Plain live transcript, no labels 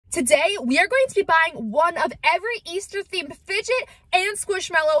Today, we are going to be buying one of every Easter-themed Fidget and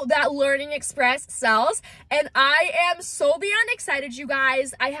Squishmallow that Learning Express sells. And I am so beyond excited, you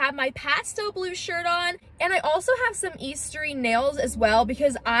guys. I have my pastel blue shirt on, and I also have some Eastery nails as well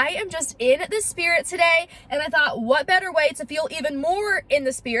because I am just in the spirit today. And I thought, what better way to feel even more in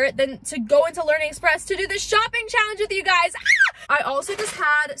the spirit than to go into Learning Express to do the shopping challenge with you guys. I also just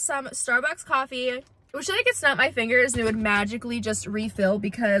had some Starbucks coffee. I wish I could snap my fingers and it would magically just refill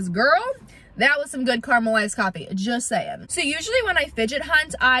because, girl, that was some good caramelized coffee, just saying. So usually when I fidget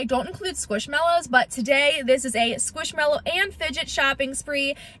hunt, I don't include Squishmallows, but today this is a Squishmallow and Fidget shopping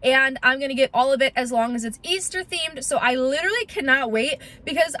spree, and I'm gonna get all of it as long as it's Easter themed. So I literally cannot wait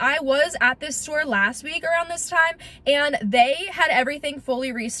because I was at this store last week around this time and they had everything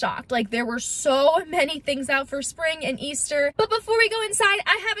fully restocked. Like, there were so many things out for spring and Easter. But before we go inside,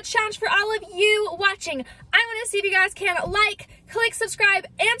 I have a challenge for all of you watching. I wanna see if you guys can like, click subscribe,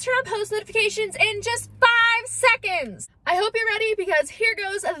 and turn on post notifications in just 5 seconds. I hope you're ready because here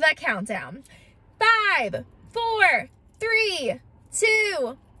goes the countdown. 5, 4, 3,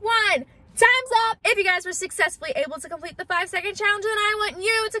 2, 1. Time's up. If you guys were successfully able to complete the 5-second challenge, then I want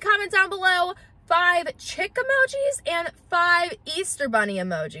you to comment down below 5 chick emojis and 5 Easter bunny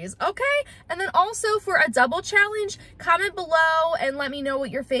emojis, okay? And then also for a double challenge, comment below and let me know what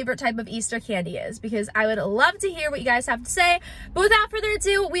your favorite type of Easter candy is because I would love to hear what you guys have to say. But without further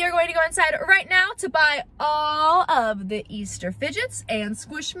ado, we are going to go inside right now to buy all of the Easter fidgets and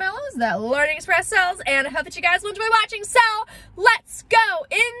Squishmallows that Learning Express sells, and I hope that you guys will enjoy watching. So let's go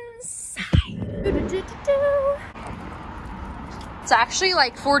inside. It's actually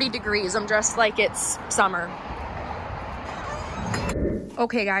like 40 degrees. I'm dressed like it's summer.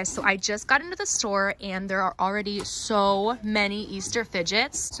 Okay guys, so I just got into the store and there are already so many Easter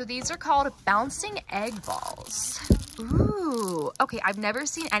fidgets. So these are called bouncing egg balls. Ooh, okay, I've never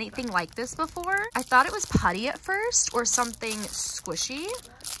seen anything like this before. I thought it was putty at first or something squishy,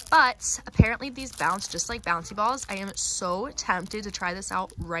 but apparently these bounce just like bouncy balls. I am so tempted to try this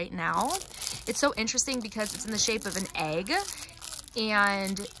out right now. It's so interesting because it's in the shape of an egg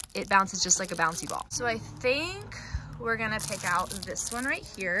and it bounces just like a bouncy ball. So I think we're gonna pick out this one right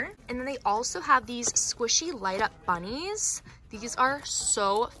here. And then they also have these squishy light up bunnies. These are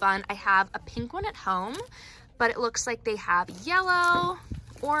so fun. I have a pink one at home, but it looks like they have yellow,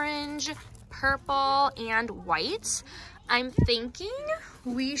 orange, purple, and white. I'm thinking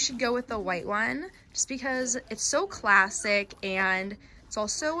we should go with the white one just because it's so classic and it's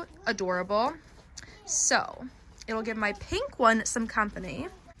also adorable. So it'll give my pink one some company.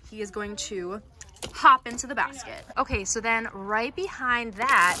 He is going to hop into the basket. Okay, so then right behind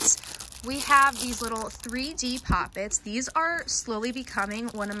that, we have these little 3D poppets. These are slowly becoming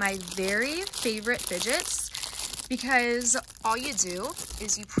one of my very favorite fidgets because all you do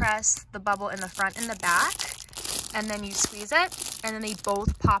is you press the bubble in the front and the back, and then you squeeze it, and then they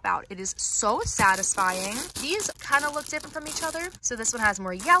both pop out. It is so satisfying. These kind of look different from each other. So this one has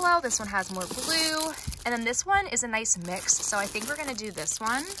more yellow, this one has more blue, and then this one is a nice mix. So I think we're gonna do this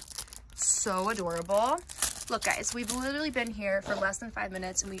one. So adorable. Look guys, we've literally been here for less than 5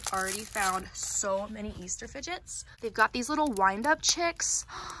 minutes and we've already found so many Easter fidgets. They've got these little wind-up chicks.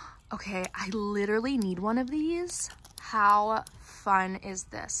 Okay, I literally need one of these. How fun is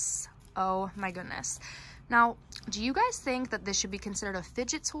this? Oh my goodness. Now, do you guys think that this should be considered a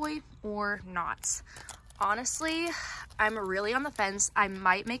fidget toy or not? Honestly, I'm really on the fence. I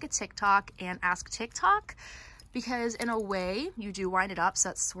might make a TikTok and ask TikTok because in a way you do wind it up, so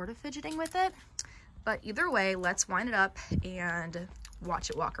that's sort of fidgeting with it. But either way, let's wind it up and watch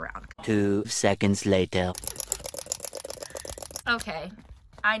it walk around. 2 seconds later. Okay,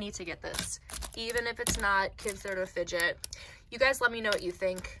 I need to get this. Even if it's not considered a fidget, you guys let me know what you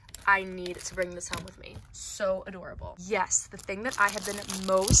think. I need to bring this home with me. So adorable. Yes, the thing that I have been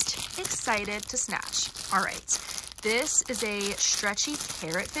most excited to snatch. All right, this is a stretchy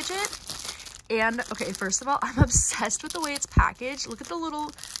carrot fidget. And okay, first of all, I'm obsessed with the way it's packaged. Look at the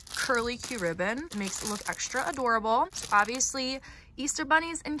little curly cute ribbon. It makes it look extra adorable. So obviously, Easter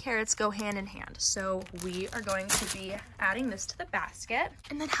bunnies and carrots go hand in hand. So we are going to be adding this to the basket.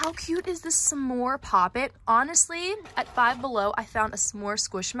 And then how cute is this s'more poppet? Honestly, at Five Below, I found a s'more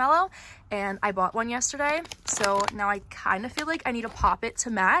Squishmallow and I bought one yesterday. So now I kind of feel like I need a poppet to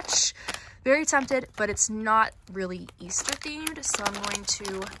match. Very tempted, but it's not really Easter themed. So I'm going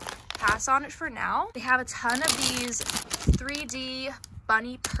to pass on it for now. They have a ton of these 3D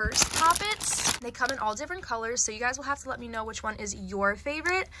bunny purse poppets. They come in all different colors, so you guys will have to let me know which one is your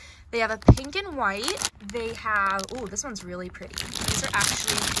favorite. They have a pink and white. They have, oh, this one's really pretty. These are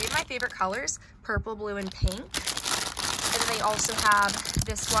actually 3 of my favorite colors, purple, blue, and pink. And then they also have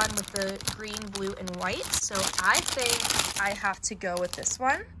this one with the green, blue, and white. So I think I have to go with this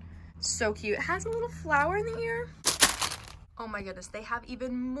one. So cute. It has a little flower in the ear. Oh my goodness, they have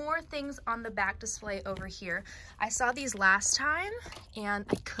even more things on the back display over here. I saw these last time and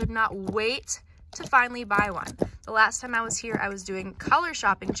I could not wait to finally buy one. The last time I was here, I was doing color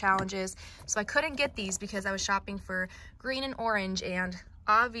shopping challenges, so I couldn't get these because I was shopping for green and orange, and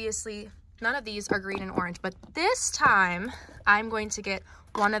obviously none of these are green and orange, but this time I'm going to get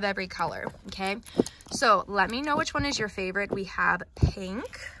one of every color, okay? So let me know which one is your favorite. We have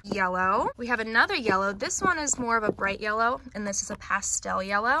pink, yellow. We have another yellow. This one is more of a bright yellow, and this is a pastel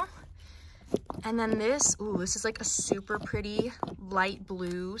yellow. And then this, ooh, this is like a super pretty light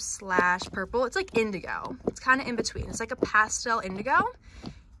blue slash purple. It's like indigo. It's kind of in between. It's like a pastel indigo.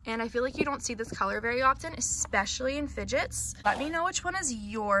 And I feel like you don't see this color very often, especially in fidgets. Let me know which one is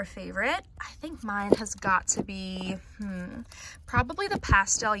your favorite. I think mine has got to be, probably the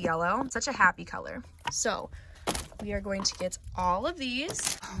pastel yellow. It's such a happy color. So we are going to get all of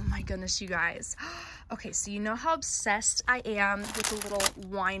these. Oh my goodness, you guys. Okay, so you know how obsessed I am with the little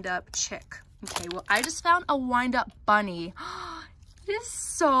wind-up chick. Okay, well, I just found a wind-up bunny. It is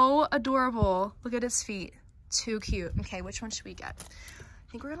so adorable. Look at his feet. Too cute. Okay, which one should we get?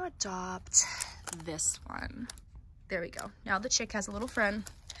 I think we're gonna adopt this one. There we go. Now the chick has a little friend.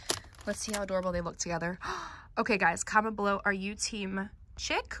 Let's see how adorable they look together. Okay, guys, comment below. Are you team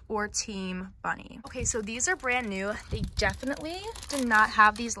chick or team bunny? Okay, so these are brand new. They definitely did not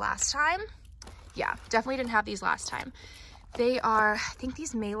have these last time. Yeah, definitely didn't have these last time. They are, I think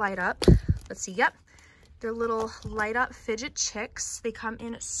these may light up. Let's see, yep. They're little light up fidget chicks. They come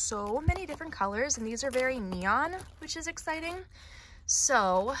in so many different colors, and these are very neon, which is exciting.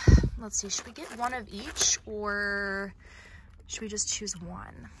 So let's see, should we get one of each or should we just choose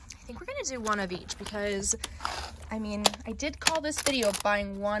one? I think we're gonna do one of each because, I mean, I did call this video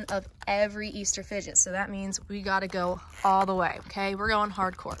buying one of every Easter fidget. So that means we gotta go all the way, okay? We're going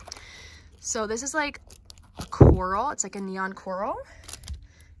hardcore. So this is like a coral. It's like a neon coral.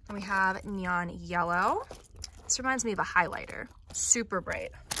 And we have neon yellow. This reminds me of a highlighter. Super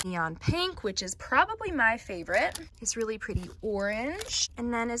bright. Neon pink, which is probably my favorite. It's really pretty orange.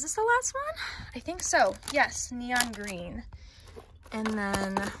 And then, is this the last one? I think so. Yes, neon green. And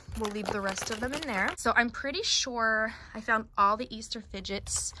then we'll leave the rest of them in there. So I'm pretty sure I found all the Easter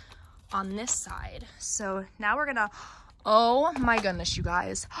fidgets on this side. So now we're gonna, oh my goodness, you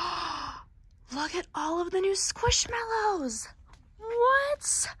guys. Look at all of the new Squishmallows.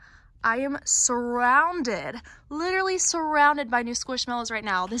 What? I am surrounded, literally surrounded by new Squishmallows right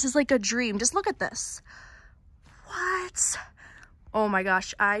now. This is like a dream. Just look at this. What? Oh my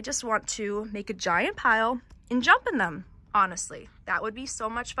gosh, I just want to make a giant pile and jump in them, honestly. That would be so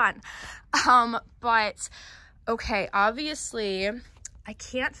much fun. But okay, obviously I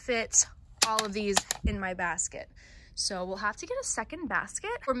can't fit all of these in my basket. So we'll have to get a second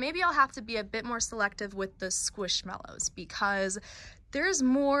basket, or maybe I'll have to be a bit more selective with the Squishmallows because there's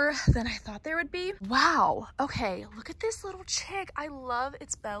more than I thought there would be. Wow. Okay, look at this little chick. I love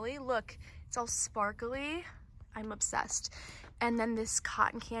its belly. Look, it's all sparkly. I'm obsessed. And then this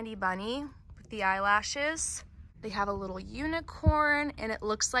cotton candy bunny with the eyelashes. They have a little unicorn and it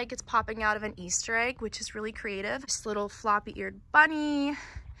looks like it's popping out of an Easter egg, which is really creative. This little floppy eared bunny.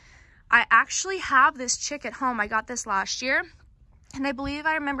 I actually have this chick at home. I got this last year. And I believe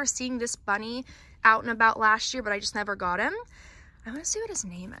I remember seeing this bunny out and about last year, but I just never got him. I want to see what his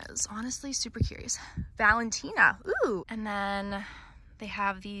name is. Honestly, super curious. Valentina. Ooh. And then they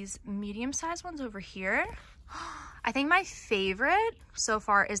have these medium-sized ones over here. I think my favorite so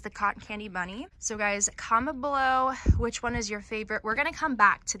far is the cotton candy bunny. So guys, comment below which one is your favorite. We're going to come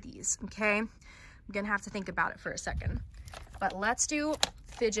back to these, okay? I'm going to have to think about it for a second. But let's do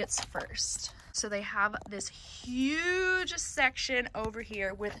fidgets first. So they have this huge section over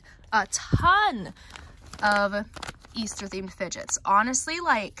here with a ton of Easter themed fidgets. Honestly,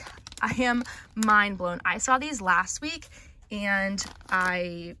 like, I am mind blown. I saw these last week and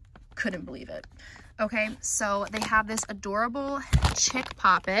I couldn't believe it. Okay, so they have this adorable chick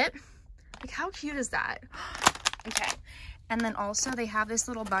poppet. Like, how cute is that? Okay, and then also they have this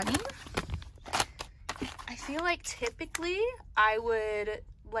little bunny. I feel like typically I would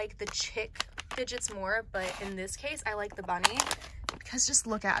like the chick fidgets more, but in this case I like the bunny because just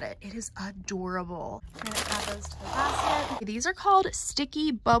look at it. It is adorable. I'm gonna add those to the basket. These are called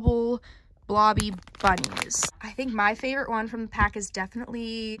Sticky Bubble Blobby Bunnies. I think my favorite one from the pack is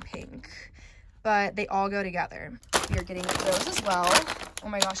definitely pink. but they all go together. We are getting those as well. Oh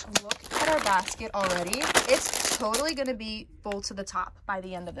my gosh, look at our basket already. It's totally gonna be full to the top by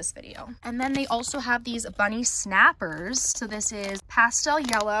the end of this video. And then they also have these bunny snappers. So this is pastel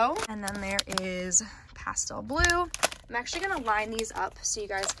yellow, and then there is pastel blue. I'm actually gonna line these up so you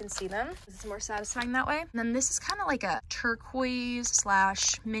guys can see them. This is more satisfying that way. And then this is kind of like a turquoise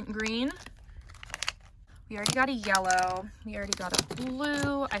slash mint green. We already got a yellow. We already got a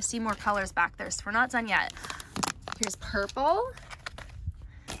blue. I see more colors back there, so we're not done yet. Here's purple.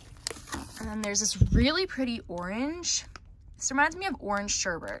 And then there's this really pretty orange. This reminds me of orange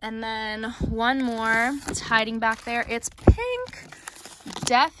sherbet. And then one more. It's hiding back there. It's pink.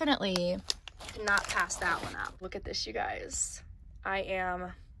 Definitely cannot pass that one up. Look at this, you guys. I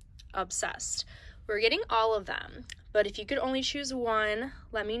am obsessed. We're getting all of them, but if you could only choose one,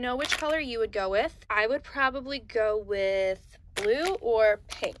 let me know which color you would go with. I would probably go with blue or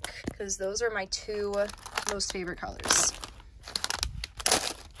pink, because those are my two most favorite colors.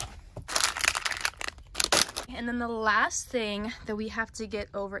 And then the last thing that we have to get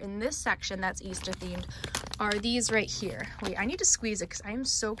over in this section that's Easter themed are these right here. Wait, I need to squeeze it because I am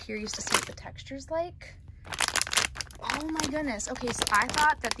so curious to see what the texture's like. Oh my goodness. Okay, so I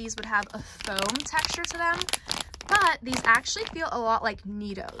thought that these would have a foam texture to them, but these actually feel a lot like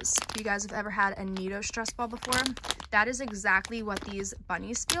Neatos. If you guys have ever had a Neato stress ball before, that is exactly what these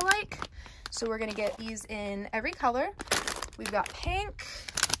bunnies feel like. So we're gonna get these in every color. We've got pink,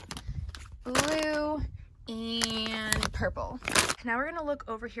 blue, and purple. Now we're gonna look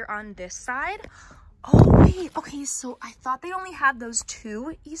over here on this side. Oh wait, okay, so I thought they only had those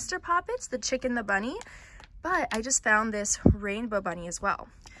two Easter poppets, the chick and the bunny, but I just found this rainbow bunny as well.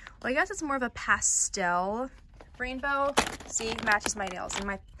 Well, I guess it's more of a pastel rainbow. See, matches my nails, and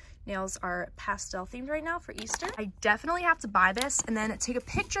my nails are pastel themed right now for Easter. I definitely have to buy this and then take a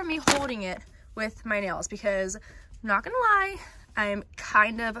picture of me holding it with my nails, because I'm not gonna lie, I'm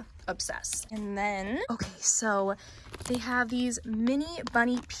kind of obsessed. And then, okay, so they have these mini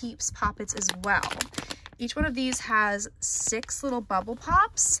bunny peeps poppets as well. Each one of these has 6 little bubble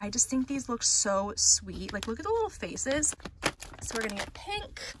pops. I just think these look so sweet. Like, look at the little faces. So we're gonna get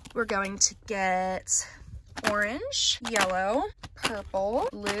pink. We're going to get orange, yellow, purple,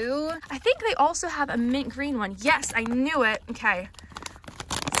 blue. I think they also have a mint green one. Yes, I knew it. Okay.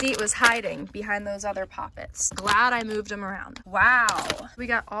 See, it was hiding behind those other poppets. Glad I moved them around. Wow. We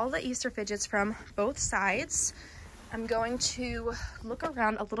got all the Easter fidgets from both sides. I'm going to look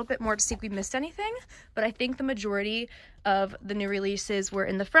around a little bit more to see if we missed anything, but I think the majority of the new releases were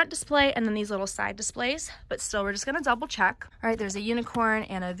in the front display and then these little side displays, but still we're just gonna double check. All right, there's a unicorn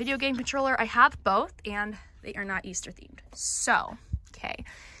and a video game controller. I have both and they are not Easter themed. So, okay.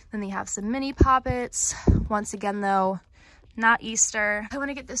 Then they have some mini poppets. Once again though, not Easter. I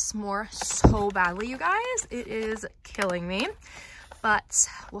wanna get this s'more so badly, you guys. It is killing me, but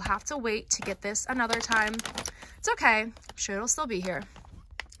we'll have to wait to get this another time. It's okay, I'm sure it'll still be here,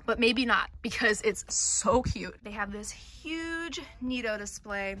 but maybe not, because it's so cute. They have this huge Neato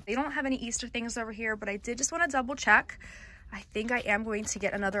display. They don't have any Easter things over here, but I did just want to double check. I think I am going to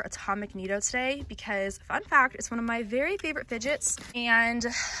get another Atomic Neato today because, fun fact, it's one of my very favorite fidgets. And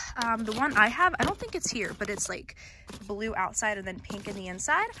the one I have, I don't think it's here, but it's like blue outside and then pink in the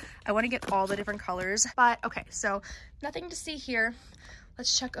inside. I want to get all the different colors, but okay, so nothing to see here.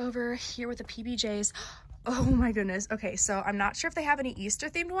 Let's check over here with the PBJs. Oh my goodness. Okay, so I'm not sure if they have any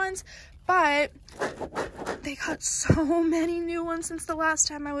Easter themed ones, but they got so many new ones since the last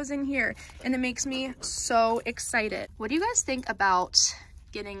time I was in here, and it makes me so excited. What do you guys think about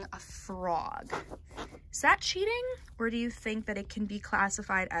getting a frog? Is that cheating, or do you think that it can be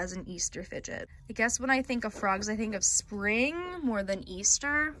classified as an Easter fidget? I guess when I think of frogs, I think of spring more than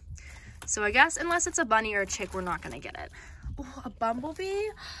Easter. So I guess unless it's a bunny or a chick, we're not gonna get it. Oh, a bumblebee?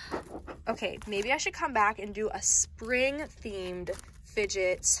 Okay, maybe I should come back and do a spring themed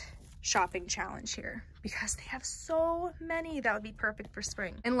fidget shopping challenge here because they have so many that would be perfect for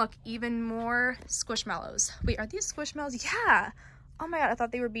spring. And look, even more Squishmallows. Wait, are these Squishmallows? Yeah. Oh my god, I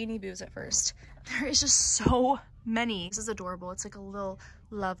thought they were Beanie Boos at first. There is just so many. This is adorable. It's like a little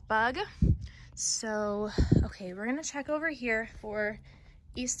love bug. So, okay, we're gonna check over here for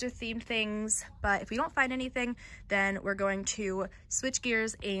Easter themed things, but if we don't find anything, then we're going to switch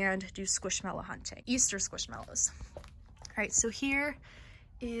gears and do Squishmallow hunting. Easter Squishmallows. All right, so here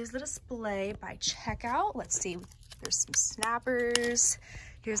is the display by checkout. Let's see, there's some snappers.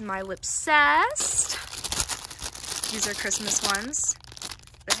 Here's my LIPSESSED. These are Christmas ones,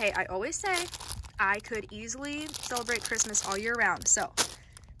 but hey, I always say I could easily celebrate Christmas all year round, so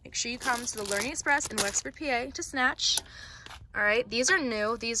make sure you come to the Learning Express in Wexford, PA to snatch. All right, these are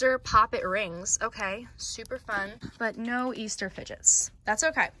new. These are Pop-It rings. Okay, super fun, but no Easter fidgets. That's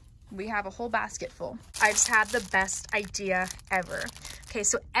okay. We have a whole basket full. I just had the best idea ever. Okay,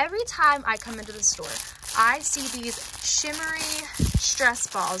 so every time I come into the store, I see these shimmery stress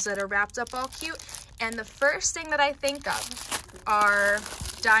balls that are wrapped up all cute. And the first thing that I think of are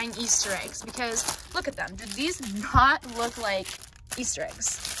dyeing Easter eggs, because look at them. Do these not look like Easter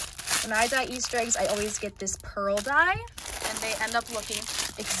eggs? When I dye Easter eggs, I always get this pearl dye, and they end up looking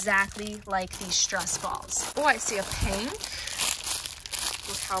exactly like these stress balls. Oh, I see a pink.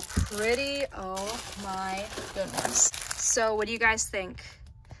 Look how pretty. Oh my goodness. So what do you guys think?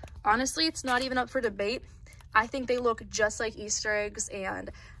 Honestly, it's not even up for debate. I think they look just like Easter eggs, and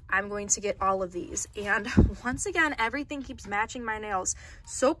I'm going to get all of these. And once again, everything keeps matching my nails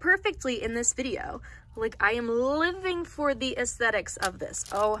so perfectly in this video. Like, I am living for the aesthetics of this.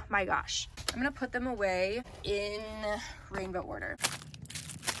 Oh my gosh. I'm gonna put them away in rainbow order.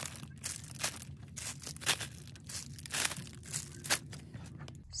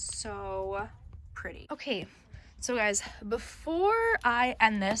 So pretty. Okay. So guys, before I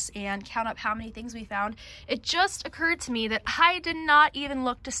end this and count up how many things we found, it just occurred to me that I did not even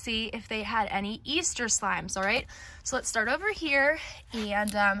look to see if they had any Easter slimes, all right? So let's start over here,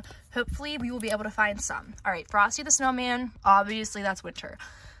 and hopefully we will be able to find some. All right, Frosty the Snowman, obviously that's winter.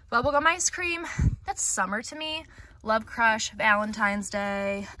 Bubblegum ice cream, that's summer to me. Love Crush, Valentine's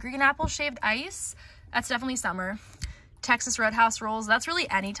Day. Green apple shaved ice, that's definitely summer. Texas Roadhouse rolls, that's really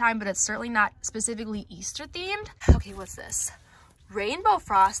any time, but it's certainly not specifically Easter themed. Okay, what's this? Rainbow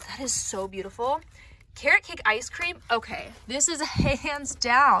Frost, that is so beautiful. Carrot cake ice cream, okay, this is hands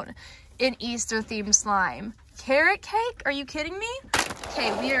down an Easter themed slime. Carrot cake, are you kidding me?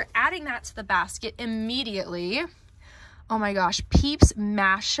 Okay, we are adding that to the basket immediately. Oh my gosh, Peeps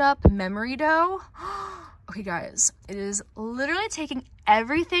mashup memory dough. Okay guys, it is literally taking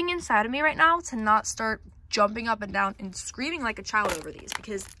everything inside of me right now to not start jumping up and down and screaming like a child over these,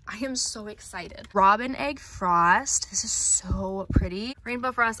 because I am so excited. Robin egg frost, this is so pretty.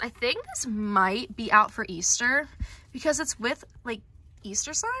 Rainbow Frost, I think this might be out for Easter because it's with like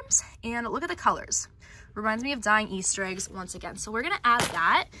Easter slimes, and look at the colors. Reminds me of dyeing Easter eggs once again. So we're gonna add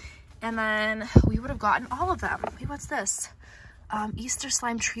that, and then we would have gotten all of them. Wait, what's this? Easter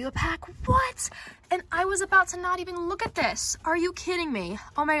slime trio pack, what? And I was about to not even look at this. Are you kidding me?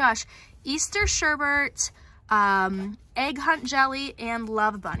 Oh my gosh. Easter sherbet, egg hunt jelly, and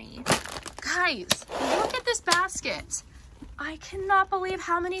love bunny. Guys, look at this basket. I cannot believe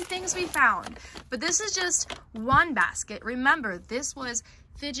how many things we found. But this is just one basket. Remember, this was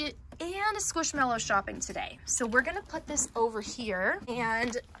Fidget and Squishmallow shopping today. So we're gonna put this over here,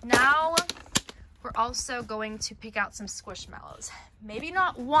 and now we're also going to pick out some Squishmallows. Maybe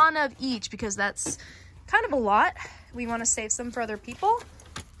not one of each, because that's kind of a lot. We want to save some for other people,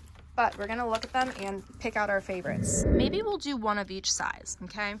 but we're gonna look at them and pick out our favorites. Maybe we'll do one of each size,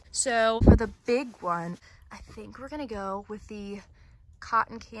 okay? So for the big one, I think we're gonna go with the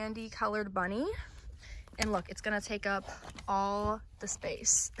cotton candy colored bunny. And look, it's gonna take up all the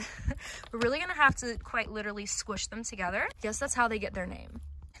space. We're really gonna have to quite literally squish them together. Guess that's how they get their name.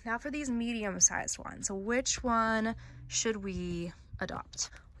 Now for these medium-sized ones. So which one should we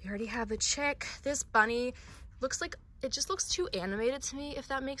adopt? We already have the chick. This bunny looks like, it just looks too animated to me, if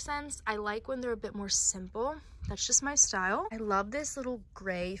that makes sense. I like when they're a bit more simple. That's just my style. I love this little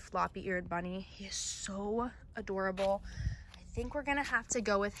gray floppy-eared bunny. He is so adorable. I think we're gonna have to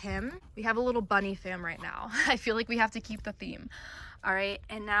go with him. We have a little bunny fam right now. I feel like we have to keep the theme. All right,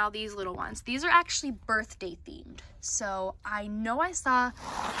 and now these little ones. These are actually birthday themed. So I know I saw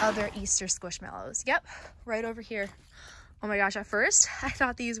other Easter Squishmallows. Yep, right over here. Oh my gosh, at first I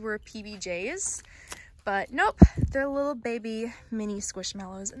thought these were PBJs, but nope, they're little baby mini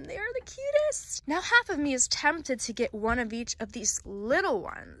Squishmallows, and they're the cutest. Now half of me is tempted to get one of each of these little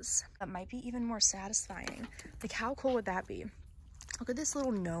ones. That might be even more satisfying. Like, how cool would that be? Look at this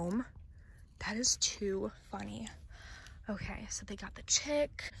little gnome. That is too funny. Okay, so they got the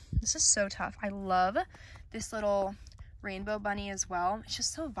chick. This is so tough. I love this little rainbow bunny as well. It's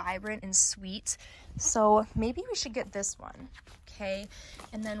just so vibrant and sweet. So maybe we should get this one. Okay,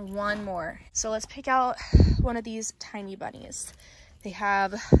 and then one more. So let's pick out one of these tiny bunnies. They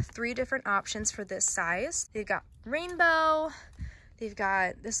have 3 different options for this size. They've got rainbow. They've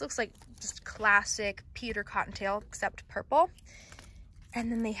got, this looks like just classic Peter Cottontail, except purple.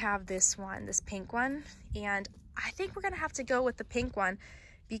 And then they have this one, this pink one. And I think we're gonna have to go with the pink one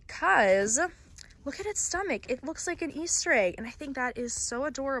because look at its stomach. It looks like an Easter egg, and I think that is so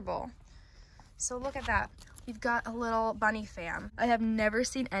adorable. So look at that. You've got a little bunny fam. I have never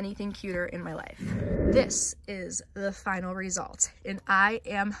seen anything cuter in my life. This is the final result, and I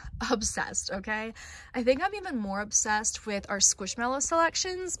am obsessed, okay? I think I'm even more obsessed with our Squishmallow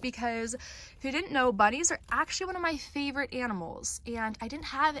selections because if you didn't know, bunnies are actually one of my favorite animals, and I didn't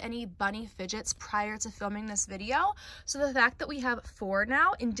have any bunny fidgets prior to filming this video, so the fact that we have 4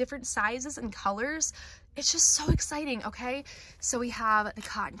 now in different sizes and colors, it's just so exciting, okay? So we have the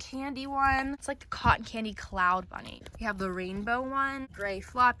cotton candy one. It's like the cotton candy cloud bunny. We have the rainbow one, gray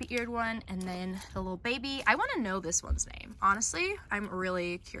floppy eared one, and then the little baby. I want to know this one's name. Honestly, I'm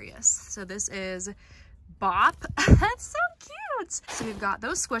really curious. So this is Bop. That's so cute. So we've got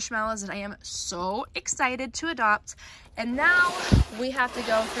those Squishmallows that I am so excited to adopt. And now we have to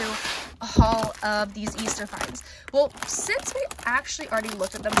go through all of these Easter finds. Well, since we actually already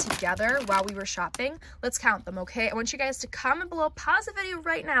looked at them together while we were shopping, let's count them, okay? I want you guys to comment below, pause the video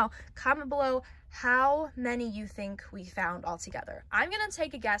right now, comment below how many you think we found all together. I'm gonna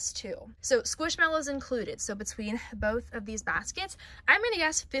take a guess too. So Squishmallows included. So between both of these baskets, I'm gonna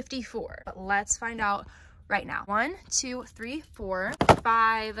guess 54. But let's find out right now. 1, 2, 3, 4,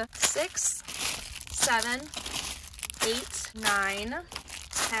 5, 6, 7, 8, 9,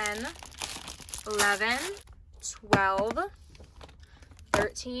 10, 11, 12,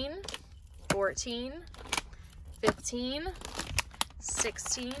 13, 14, 15,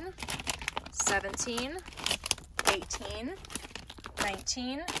 16, 17, 18,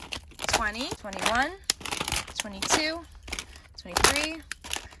 19, 20, 21, 22, 23,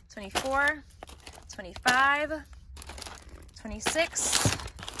 24, 25, 26,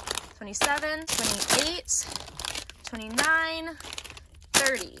 27, 28, 29,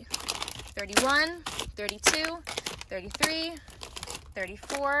 30, 31, 32, 33,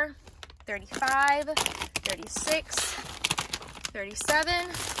 34, 35, 36, 37,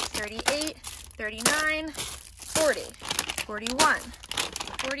 38, 39, 40, 41,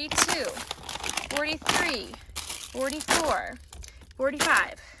 42, 43, 44,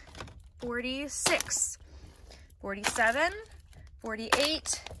 45, 46, 47,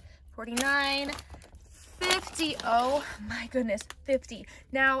 48, 49, 50. Oh my goodness, 50.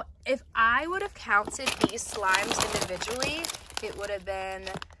 Now, if I would have counted these slimes individually, it would have been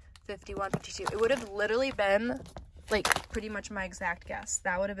 51, 52. It would have literally been like pretty much my exact guess.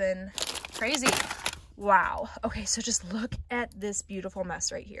 That would have been crazy. Wow. Okay, so just look at this beautiful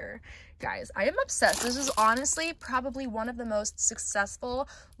mess right here. Guys, I am obsessed. This is honestly probably one of the most successful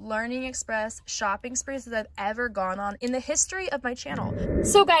Learning Express shopping sprees that I've ever gone on in the history of my channel.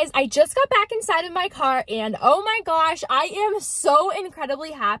 So guys, I just got back inside of my car and oh my gosh, I am so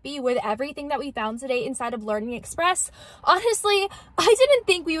incredibly happy with everything that we found today inside of Learning Express. Honestly, I didn't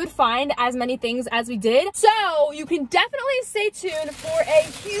think we would find as many things as we did. So you can definitely stay tuned for a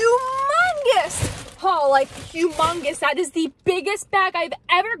humongous haul, like humongous. That is the biggest bag I've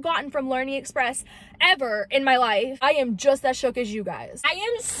ever gotten from Learning Express ever in my life. I am just as shook as you guys. I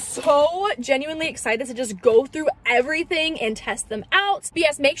am so genuinely excited to just go through everything and test them out. But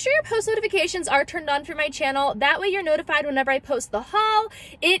yes, make sure your post notifications are turned on for my channel. That way you're notified whenever I post the haul.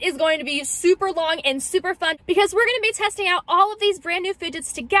 It is going to be super long and super fun because we're going to be testing out all of these brand new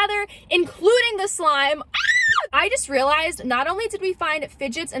fidgets together, including the slime. I just realized not only did we find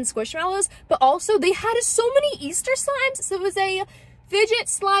fidgets and Squishmallows, but also they had so many Easter slimes. So it was a fidget,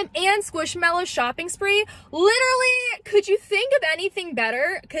 slime, and Squishmallow shopping spree. Literally, could you think of anything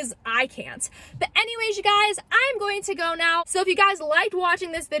better? Because I can't. But anyways, you guys, I'm going to go now. So if you guys liked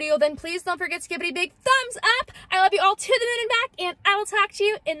watching this video, then please don't forget to give it a big thumbs up. I love you all to the moon and back, and I will talk to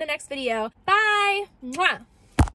you in the next video. Bye. Mwah.